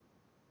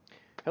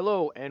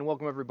Hello and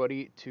welcome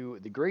everybody to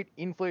the great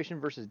inflation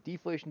versus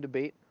deflation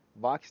debate,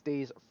 Vox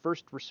Day's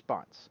first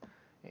response.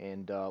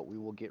 And we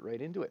will get right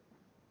into it.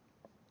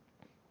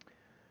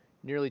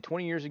 Nearly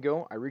 20 years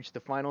ago, I reached the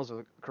finals of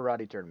a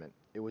karate tournament.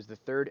 It was the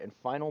third and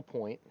final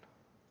point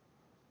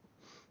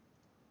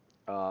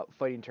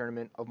fighting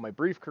tournament of my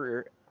brief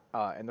career,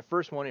 and the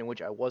first one in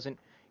which I wasn't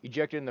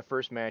ejected in the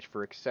first match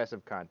for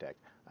excessive contact.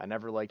 I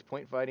never liked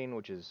point fighting,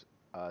 which is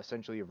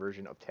essentially a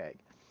version of tag.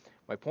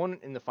 My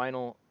opponent in the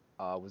final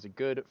was a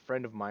good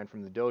friend of mine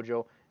from the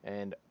dojo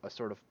and a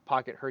sort of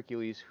pocket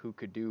Hercules who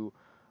could do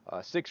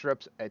 6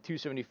 reps at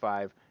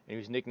 275 and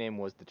whose nickname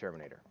was the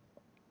Terminator.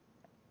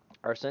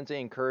 Our sensei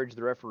encouraged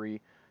the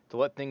referee to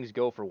let things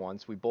go for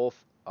once. We both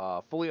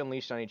fully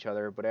unleashed on each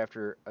other, but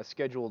after the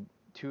scheduled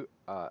 2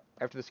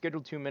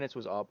 minutes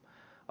was up,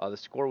 the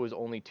score was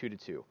only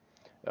 2-2.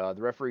 The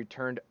referee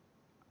turned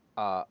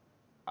uh,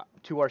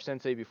 to our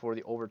sensei before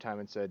the overtime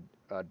and said,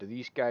 "Do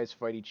these guys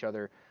fight each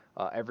other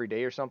every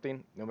day or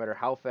something? No matter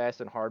how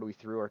fast and hard we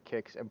threw our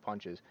kicks and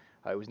punches,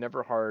 it was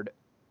never hard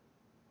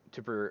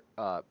to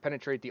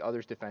penetrate the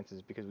other's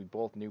defenses because we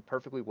both knew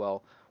perfectly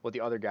well what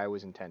the other guy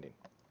was intending."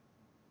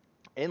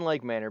 In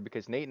like manner,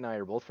 because Nate and I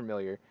are both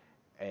familiar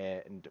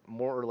and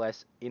more or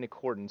less in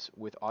accordance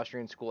with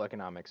Austrian school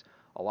economics,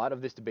 a lot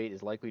of this debate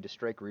is likely to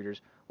strike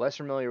readers less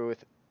familiar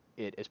with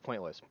it as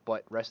pointless,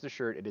 but rest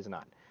assured it is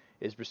not.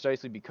 It is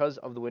precisely because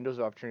of the windows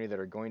of opportunity that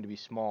are going to be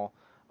small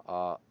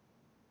uh,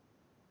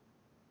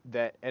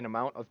 that an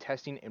amount of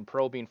testing and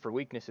probing for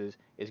weaknesses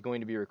is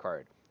going to be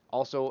required.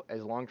 Also,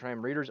 as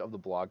longtime readers of the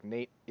blog,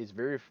 Nate is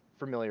very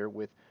familiar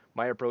with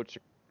my approach to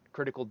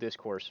critical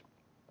discourse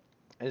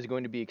and is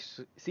going to be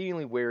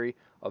exceedingly wary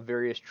of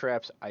various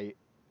traps I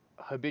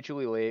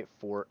habitually lay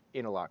for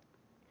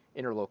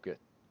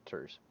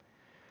interlocutors.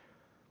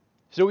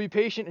 So be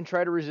patient and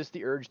try to resist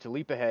the urge to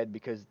leap ahead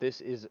because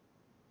this is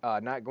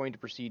not going to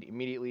proceed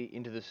immediately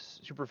into the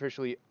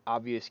superficially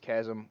obvious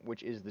chasm,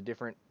 which is the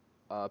different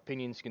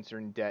opinions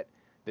concerning debt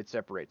that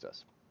separates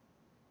us.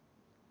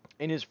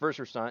 In his first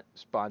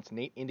response,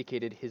 Nate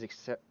indicated his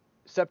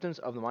acceptance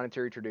of the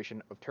monetary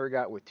tradition of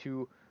Turgot with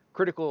two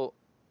critical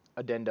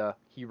addenda.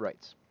 He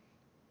writes,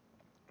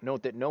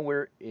 "Note that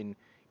nowhere in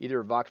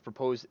either of Vox's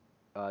proposed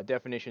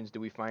definitions do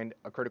we find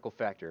a critical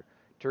factor.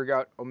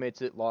 Turgot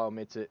omits it, Law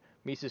omits it,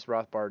 Mises,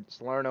 Rothbard,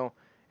 Salerno,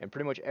 and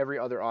pretty much every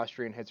other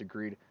Austrian has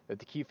agreed that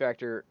the key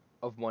factor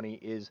of money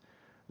is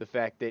the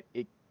fact that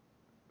it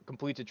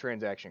completes a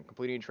transaction.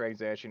 Completing a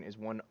transaction is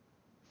one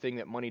thing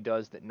that money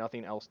does that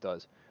nothing else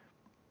does.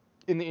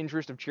 In the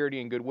interest of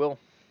charity and goodwill,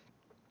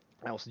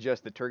 I will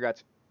suggest that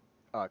Turgot's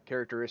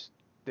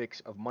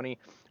characteristics of money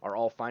are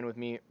all fine with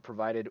me,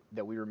 provided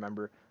that we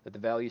remember that the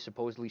value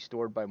supposedly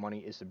stored by money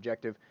is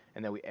subjective,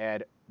 and that we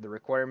add the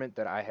requirement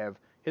that I have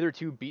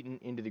hitherto beaten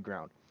into the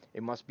ground.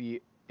 It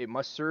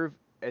must serve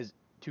as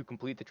to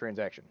complete the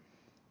transaction.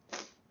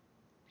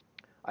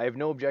 I have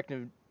no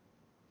objection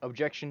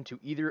to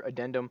either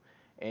addendum,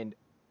 and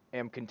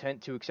am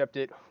content to accept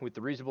it with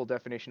the reasonable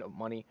definition of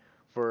money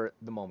for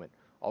the moment,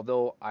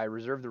 although I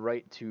reserve the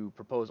right to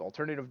propose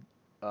alternative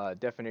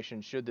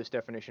definitions should this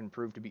definition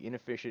prove to be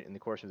inefficient in the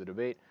course of the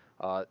debate.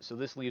 So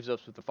this leaves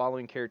us with the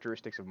following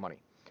characteristics of money.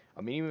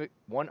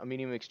 One, a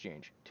medium of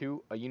exchange.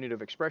 Two, a unit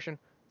of expression.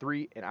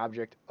 Three, an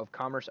object of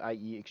commerce,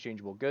 i.e.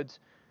 exchangeable goods.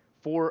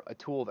 Four, a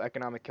tool of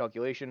economic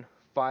calculation.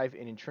 Five,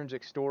 an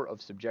intrinsic store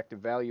of subjective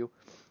value.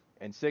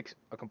 And six,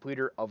 a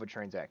completer of a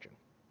transaction.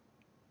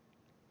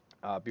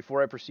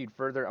 Before I proceed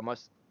further,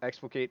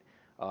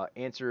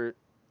 answer.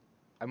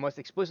 I must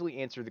explicitly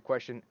answer the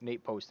question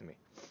Nate posed to me.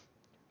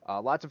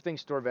 Lots of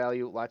things store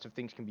value. Lots of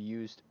things can be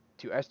used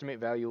to estimate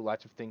value.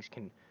 Lots of things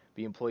can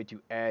be employed to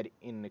add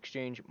in an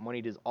exchange.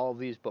 Money does all of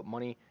these, but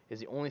money is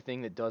the only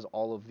thing that does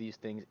all of these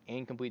things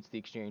and completes the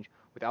exchange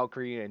without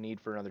creating a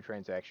need for another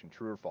transaction.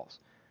 True or false?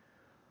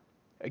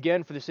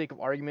 Again, for the sake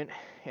of argument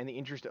and the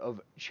interest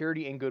of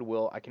charity and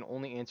goodwill, I can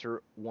only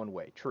answer one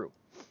way. True.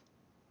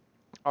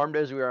 Armed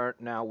as we are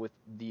now with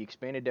the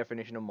expanded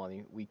definition of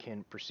money, we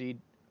can proceed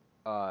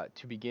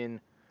to begin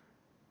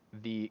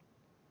the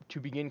to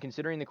begin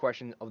considering the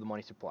question of the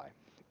money supply.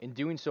 In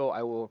doing so,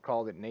 I will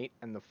recall that Nate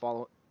and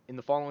in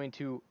the following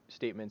two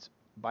statements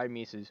by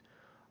Mises,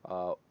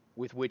 uh,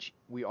 with which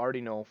we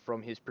already know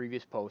from his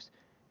previous post,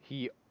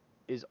 he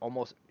is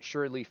almost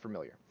surely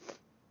familiar.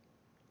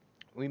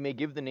 We may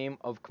give the name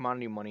of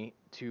commodity money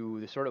to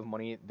the sort of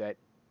money that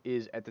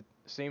is at the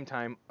same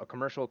time a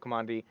commercial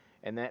commodity,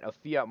 and that of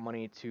fiat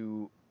money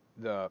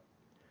the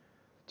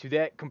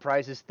that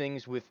comprises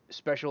things with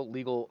special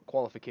legal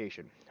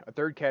qualification. A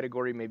third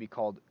category may be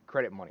called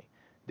credit money.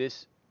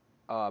 This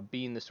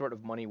being the sort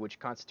of money which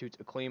constitutes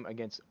a claim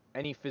against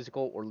any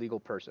physical or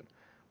legal person.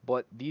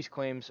 But these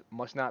claims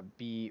must not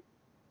be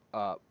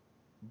uh,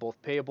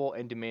 both payable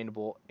and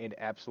demandable and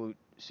absolute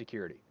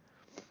security.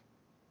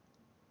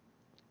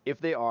 If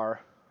they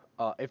are,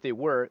 if they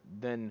were,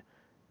 then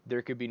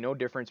there could be no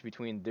difference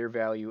between their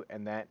value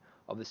and that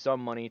of the sum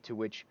money to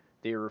which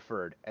they are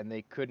referred, and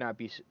they could not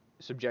be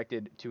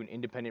subjected to an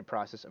independent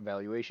process of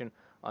valuation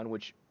on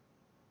which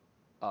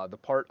the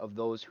part of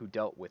those who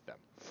dealt with them.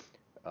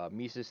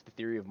 Mises, The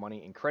Theory of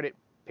Money and Credit,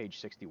 page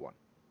 61.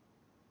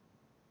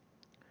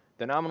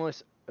 The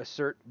nominalists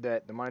assert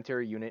that the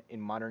monetary unit in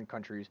modern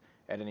countries,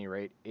 at any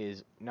rate,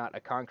 is not a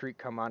concrete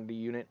commodity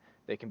unit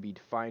that can be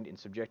defined in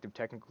subjective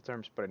technical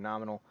terms, but a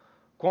nominal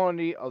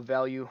quantity of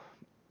value,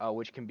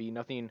 which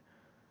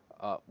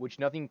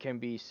nothing can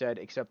be said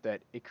except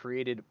that it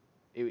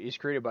is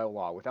created by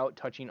law, without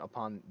touching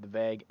upon the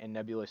vague and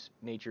nebulous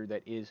nature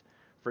that is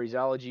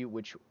phraseology,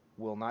 which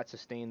will not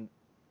sustain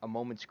a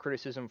moment's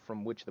criticism.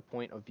 From which the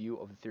point of view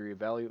of the theory of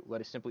value, let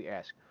us simply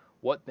ask,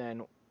 what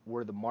then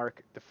were the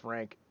mark, the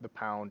franc, the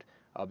pound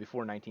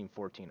before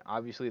 1914?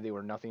 Obviously, they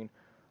were nothing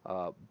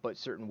but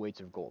certain weights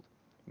of gold.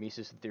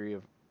 Mises, The Theory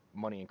of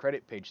Money and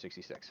Credit, page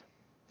 66.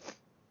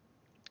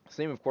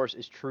 Same, of course,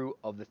 is true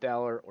of the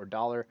thaler or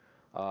dollar,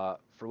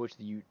 for which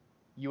the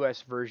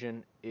U.S.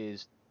 version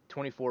is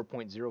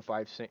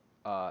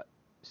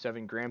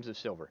 24.057 grams of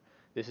silver.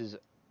 This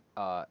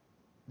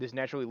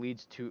naturally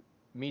leads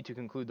me to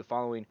conclude the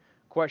following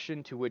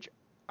question, to which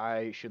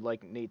I should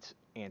like Nate's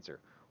answer.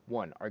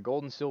 1. Are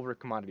gold and silver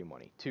commodity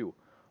money? 2.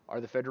 Are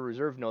the Federal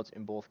Reserve notes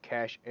in both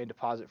cash and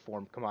deposit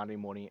form commodity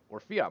money or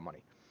fiat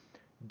money?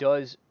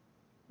 Does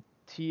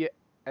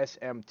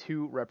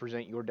TSM2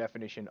 represent your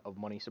definition of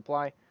money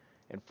supply?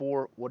 And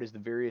 4. What is the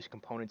various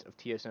components of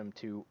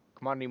TSM2,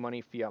 commodity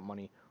money, fiat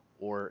money,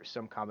 or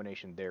some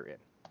combination therein?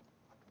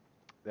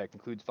 That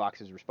concludes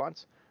Fox's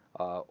response.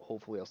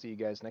 Hopefully I'll see you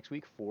guys next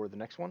week for the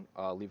next one.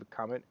 Leave a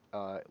comment,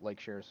 like,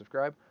 share, and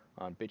subscribe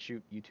on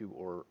BitChute, YouTube,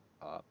 or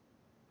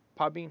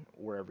Podbean,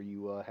 wherever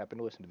you happen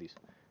to listen to these.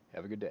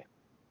 Have a good day.